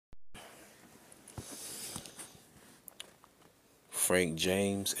Frank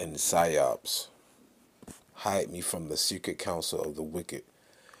James and Psyops. Hide me from the secret counsel of the wicked.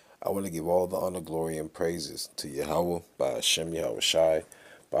 I want to give all the honor, glory, and praises to YAHAWAH, by Hashem YAHAWASHI,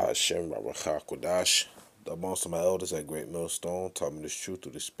 by Hashem RAWACHAA QADASH. The most of my elders at Great Millstone taught me this truth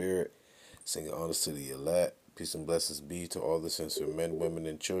through the Spirit. Singing honors to the elect. Peace and blessings be to all the sincere men, women,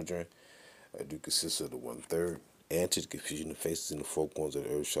 and children. I do consist of the 1/3. And to the confusion of faces in the four corners of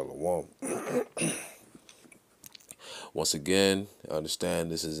the earth, Shalom. Once again, I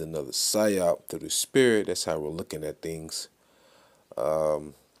understand this is another Psyop through the Spirit. That's how we're looking at things.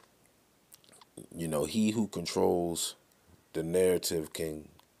 You know, he who controls the narrative can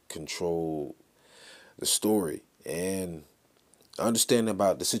control the story. And understanding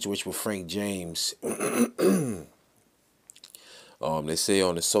about the situation with Frank James, they say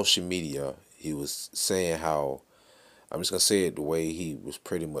on the social media, he was saying how, I'm just going to say it the way he was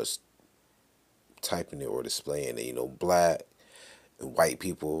pretty much typing it or displaying it, you know, black and white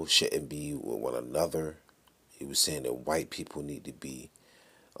people shouldn't be with one another. He was saying that white people need to be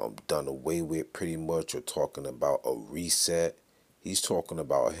done away with pretty much, or talking about a reset. He's talking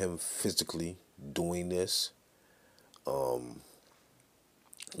about him physically doing this.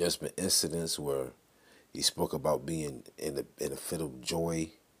 There's been incidents where he spoke about being in a fit of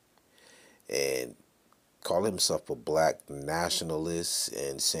joy and call himself a black nationalist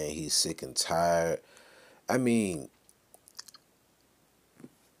and saying he's sick and tired. I mean,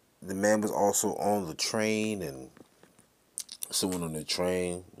 the man was also on the train, and someone on the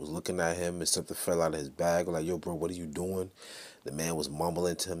train was looking at him and something fell out of his bag. Like, yo, bro, what are you doing? The man was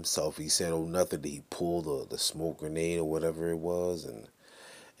mumbling to himself. He said, oh, nothing. He pulled the smoke grenade or whatever it was, and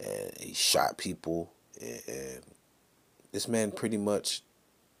he shot people. And this man pretty much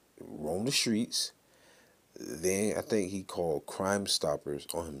roamed the streets. Then I think he called Crime Stoppers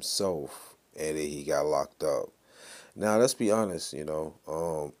on himself, and then he got locked up. Now, let's be honest, you know,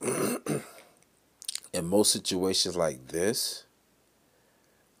 in most situations like this,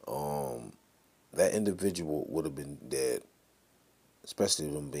 that individual would have been dead, especially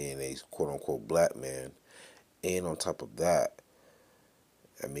him being a quote-unquote black man. And on top of that,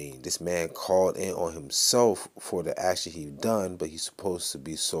 I mean, this man called in on himself for the action he done, but he's supposed to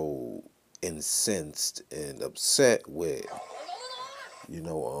be so incensed and upset with, you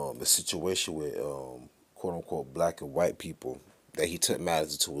know, the situation with quote-unquote black and white people, that he took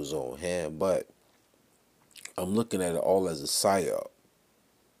matters into his own hand. But I'm looking at it all as a psyop,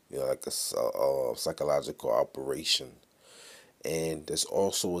 you know, like a psychological operation. And there's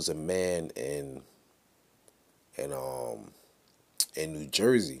also was a man in New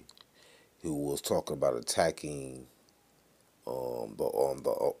Jersey who was talking about attacking the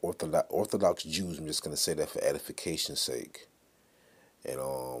Orthodox Jews. I'm just gonna say that for edification's sake. And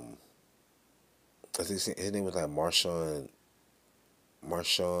I think his name was like Marshawn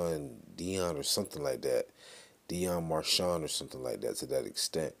Dion or something like that. Dion Marshawn or something like that, to that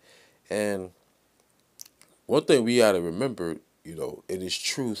extent. And one thing we gotta remember, you know, it is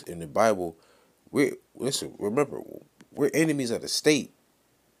truth in the Bible. Remember, we're enemies of the state.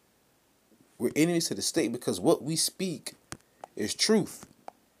 We're enemies of the state because what we speak is truth.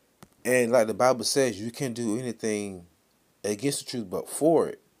 And like the Bible says, you can't do anything against the truth but for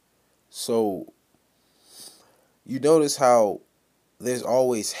it. So you notice how there's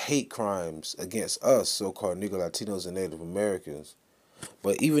always hate crimes against us, so-called Negro, Latinos, and Native Americans.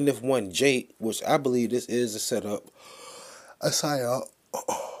 But even if one Jake, which I believe this is a setup, a psyop,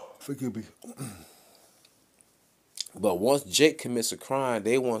 forgive me. But once Jake commits a crime,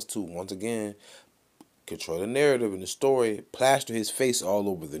 they want to, once again, control the narrative and the story, plaster his face all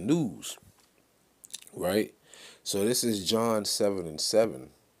over the news. Right? So this is John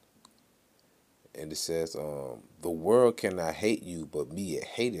 7:7. And it says, the world cannot hate you, but me it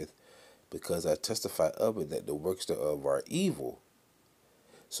hateth, because I testify of it that the works thereof are evil.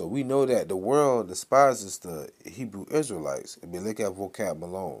 So we know that the world despises the Hebrew Israelites. I mean, look at vocab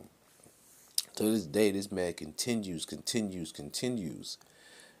Malone. To this day, this man continues to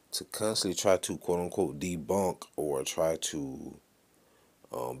constantly try to, quote-unquote, debunk or try to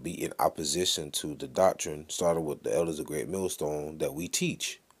be in opposition to the doctrine started with the elders of Great Millstone that we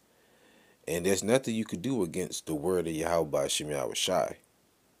teach. And there's nothing you could do against the word of Yahweh by Hashem YAHAWASHI.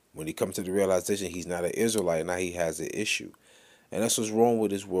 When he comes to the realization he's not an Israelite, now he has an issue. And that's what's wrong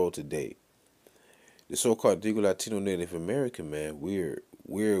with this world today. The so-called Negro, Latino, Native American, man, we're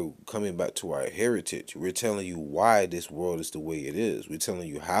coming back to our heritage. We're telling you why this world is the way it is. We're telling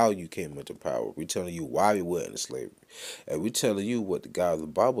you how you came into power. We're telling you why we went into slavery. And we're telling you what the God of the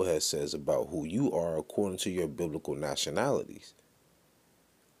Bible has says about who you are according to your biblical nationalities.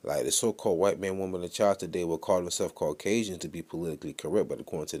 Like the so-called white man, woman, and child today will call themselves Caucasians to be politically correct, but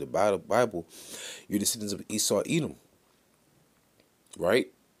according to the Bible, you're descendants of Esau, Edom,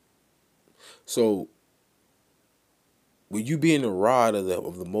 right? So when you being the rod of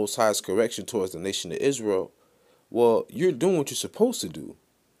the Most High's correction towards the nation of Israel, well, you're doing what you're supposed to do.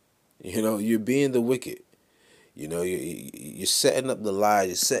 You know, you're being the wicked. You know, you're setting up the lies,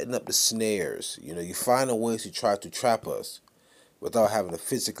 you're setting up the snares. You know, you're finding ways to try to trap us without having to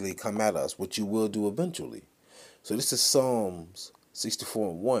physically come at us, which you will do eventually. So this is Psalms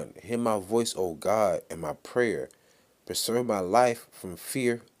 64:1. Hear my voice, O God, and my prayer. Preserve my life from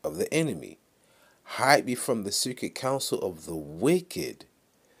fear of the enemy. Hide me from the secret counsel of the wicked,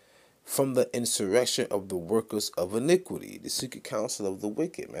 from the insurrection of the workers of iniquity. The secret counsel of the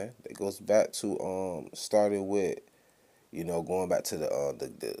wicked, man. That goes back to starting with, you know, going back to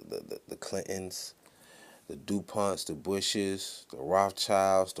the Clintons, the DuPonts, the Bushes, the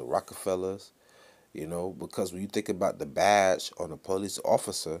Rothschilds, the Rockefellers. You know, because when you think about the badge on a police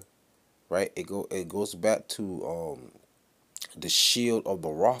officer, right? It goes back to the shield of the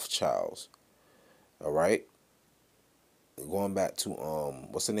Rothschilds. All right. Going back to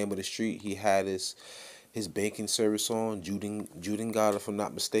what's the name of the street he had his banking service on, Judengard, if I'm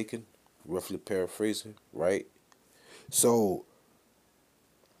not mistaken, roughly paraphrasing, right? So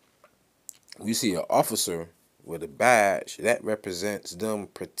we see an officer with a badge that represents them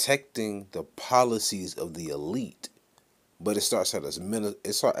protecting the policies of the elite, but it starts at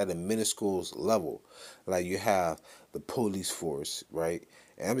a minuscule level. Like you have the police force, right?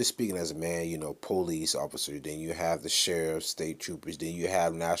 And I'm just speaking as a man, you know, police officer. Then you have the sheriff, state troopers. Then you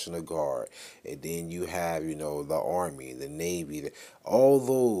have National Guard, and then you have, you know, the Army, the Navy, all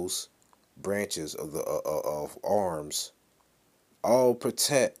those branches of of arms, all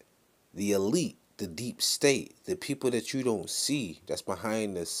protect the elite, the deep state, the people that you don't see, that's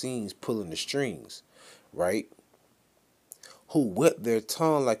behind the scenes pulling the strings, right? Who whet their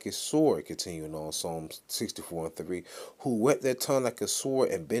tongue like a sword, continuing on Psalms 64:3, who whet their tongue like a sword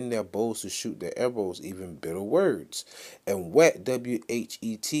and bend their bows to shoot their arrows, even bitter words. And whet,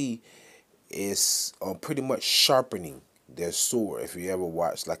 W-H-E-T, is pretty much sharpening their sword. If you ever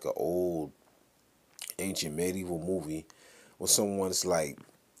watched like an old ancient medieval movie where someone's like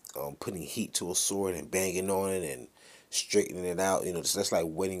putting heat to a sword and banging on it and straightening it out, you know, that's like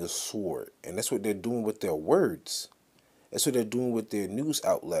whetting a sword. And that's what they're doing with their words. That's what they're doing with their news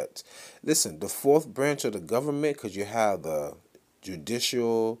outlets. Listen, the fourth branch of the government, because you have the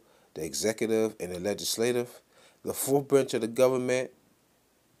judicial, the executive, and the legislative. The fourth branch of the government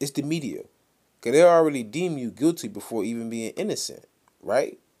is the media. Because they already deem you guilty before even being innocent,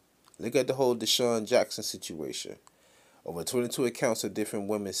 right? Look at the whole Deshaun Jackson situation. Over 22 accounts of different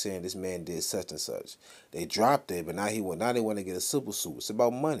women saying this man did such and such. They dropped it, but now they want to get a civil suit. It's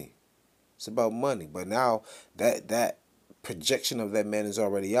about money. It's about money. But now that projection of that man is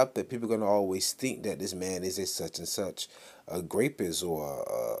already out there. People are going to always think that this man is a such and such a rapist or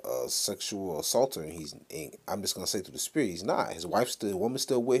a sexual assaulter, and I'm just going to say through the spirit, he's not. His woman's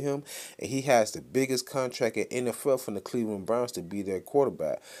still with him, and he has the biggest contract at NFL from the Cleveland Browns to be their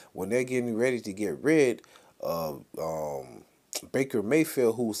quarterback. When they're getting ready to get rid of Baker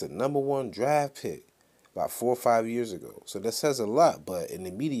Mayfield, who was the #1 draft pick about 4 or 5 years ago. So that says a lot, but in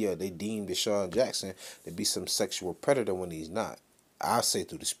the media, they deem Deshaun Jackson to be some sexual predator when he's not. I'll say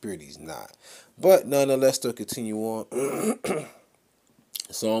through the spirit he's not. But nonetheless, they'll continue on.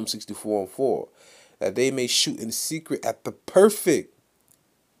 Psalm 64:4, that they may shoot in secret at the perfect.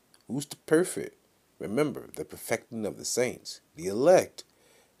 Who's the perfect? Remember, the perfecting of the saints, the elect,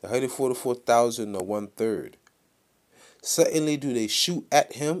 the 144,000 or 1/3. Suddenly do they shoot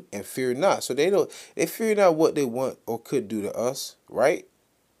at him and fear not. So they fear not what they want or could do to us, right?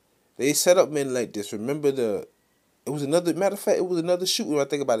 They set up men like this. Remember it was another shooting, I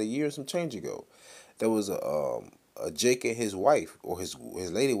think about a year and some change ago. There was a Jake and his wife or his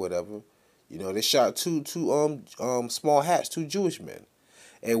lady, whatever. You know, they shot two small hats, two Jewish men.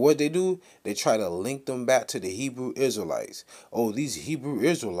 And what they do, they try to link them back to the Hebrew Israelites. Oh, these Hebrew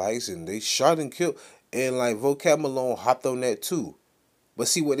Israelites, and they shot and killed. And like Vocab Malone hopped on that too. But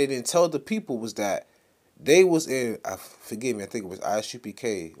see, what they didn't tell the people was that they was in, forgive me, I think it was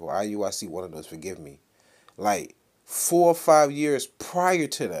ISUPK or IUIC, one of those, forgive me, like 4 or 5 years prior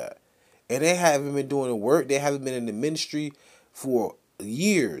to that. And they haven't been doing the work. They haven't been in the ministry for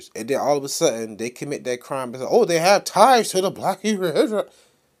years. And then all of a sudden, they commit that crime. And say, oh, they have ties to the Black Hebrew Israel.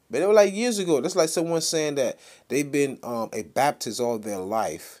 But they were like years ago. That's like someone saying that they've been a Baptist all their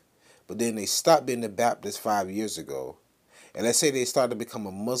life, but then they stopped being a Baptist 5 years ago. And let's say they started to become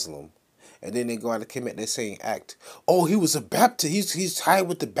a Muslim, and then they go out and commit that same act. Oh, he was a Baptist. He's tied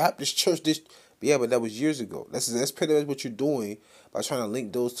with the Baptist church. Yeah, but that was years ago. That's pretty much what you're doing by trying to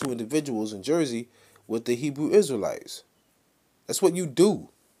link those two individuals in Jersey with the Hebrew Israelites. That's what you do,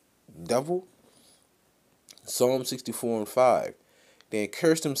 devil. Psalm 64:5. They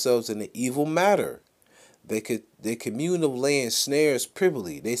encourage themselves in the evil matter. They commune of laying snares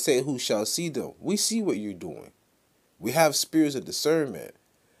privily. They say, who shall see them? We see what you're doing. We have spirits of discernment.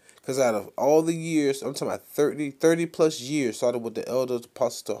 Because out of all the years, I'm talking about 30 plus years, started with the elders,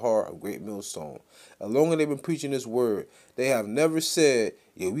 apostles to heart of Great Millstone. As long as they've been preaching this word, they have never said,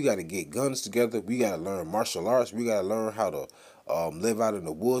 yeah, we got to get guns together. We got to learn martial arts. We got to learn how to live out in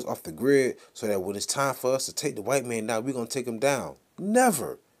the woods off the grid so that when it's time for us to take the white man down, we're going to take him down.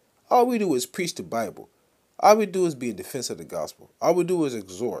 Never. All we do is preach the Bible. All we do is be in defense of the gospel. All we do is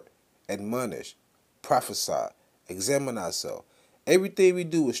exhort, admonish, prophesy, examine ourselves. Everything we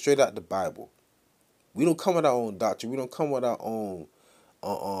do is straight out the Bible. We don't come with our own doctrine. We don't come with our own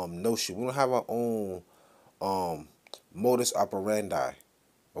notion. We don't have our own modus operandi.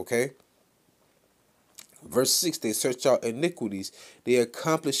 Okay? Verse 6, they search out iniquities. They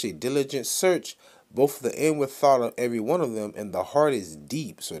accomplish a diligent search, both the inward thought of every one of them, and the heart is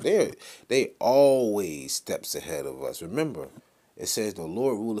deep. So they always steps ahead of us. Remember, it says the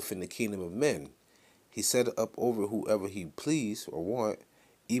Lord ruleth in the kingdom of men. He set it up over whoever he please or want,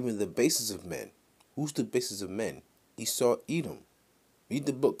 even the basis of men. Who's the basis of men? Esau, Edom. Read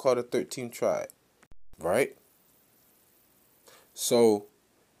the book called the 13th Tribe. Right? So,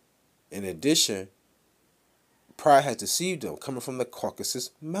 in addition, pride has deceived them, coming from the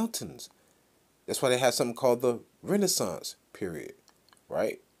Caucasus Mountains. That's why they have something called the Renaissance period.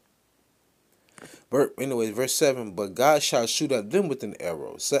 Right? But anyways, verse 7, but God shall shoot at them with an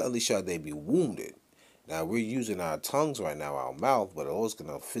arrow. Suddenly shall they be wounded. Now, we're using our tongues right now, our mouth, but it's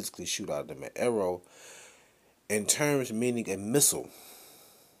going to physically shoot out them an arrow in terms meaning a missile.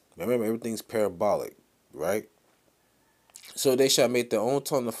 Remember, everything's parabolic, right? So they shall make their own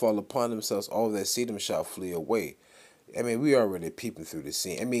tongue to fall upon themselves. All that see them shall flee away. I mean, we already peeping through the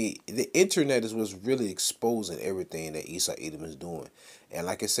scene. I mean, the internet is what's really exposing everything that Esau, Edom is doing. And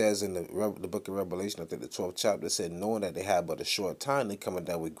like it says in the book of Revelation, I think the 12th chapter, it said, knowing that they have but a short time, they coming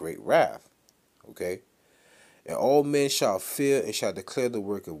down with great wrath. Okay? And all men shall fear and shall declare the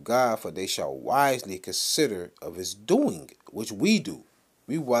work of God, for they shall wisely consider of his doing, which we do.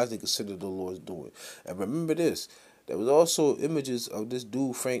 We wisely consider the Lord's doing. And remember this, there was also images of this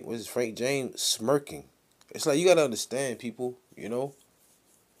dude, Frank James, smirking. It's like, you got to understand, people, you know.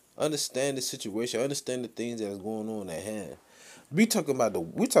 Understand the situation. Understand the things that is going on at hand. We talk about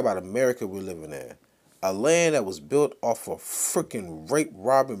America we're living in. A land that was built off of freaking rape,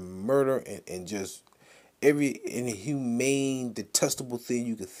 robbing, murder, and just every inhumane, detestable thing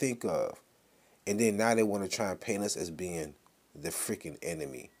you could think of. And then now they want to try and paint us as being the freaking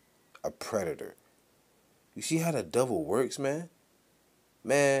enemy, a predator. You see how the devil works, man?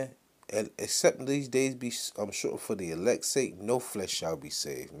 Man, except these days be short for the elect's sake, no flesh shall be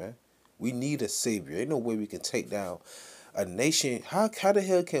saved, man. We need a savior. Ain't no way we can take down a nation. How the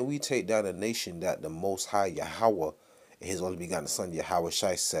hell can we take down a nation that the Most High Yahawah and his only begotten Son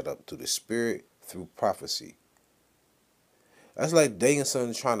YAHAWASHI set up through the Spirit, through prophecy? That's like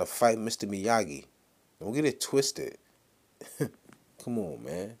Danielson trying to fight Mr. Miyagi. Don't get it twisted. Come on,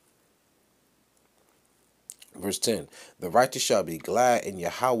 man. Verse 10, the righteous shall be glad in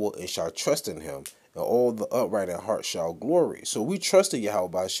Yahawah and shall trust in him, and all the upright in heart shall glory. So we trust in Yahweh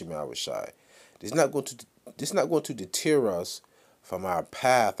by Shem Yahawashi. This not going to deter us from our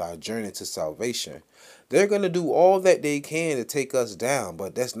path, our journey to salvation. They're going to do all that they can to take us down,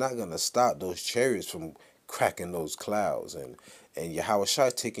 but that's not going to stop those chariots from cracking those clouds and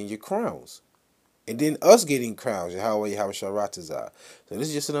Yahawashi taking your crowns. And then us getting crowns, Yahweh, Yahawashi. So this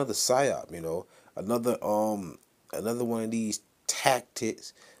is just another Psyop, you know. Another one of these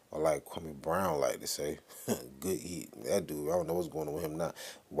tactics, or like Kwame Brown like to say, good eat. That dude, I don't know what's going on with him now.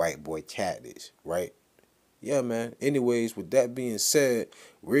 White boy tactics, right? Yeah, man. Anyways, with that being said,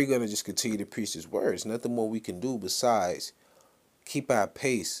 we're going to just continue to preach his words. Nothing more we can do besides keep our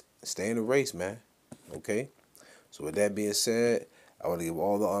pace and stay in the race, man. Okay? So with that being said, I want to give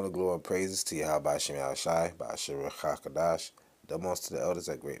all the honor, glory, and praises to Yahweh Shem Yahawashi, by QADASH. Demons to the elders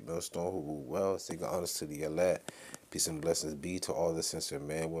at Great Millstone who rule well. Sing honors to the elect. Peace and blessings be to all the sincere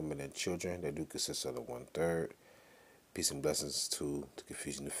men, women, and children that do consist of the 1/3. Peace and blessings to the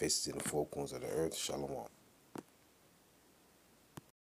confusion, the faces, and the four corners of the earth. Shalom.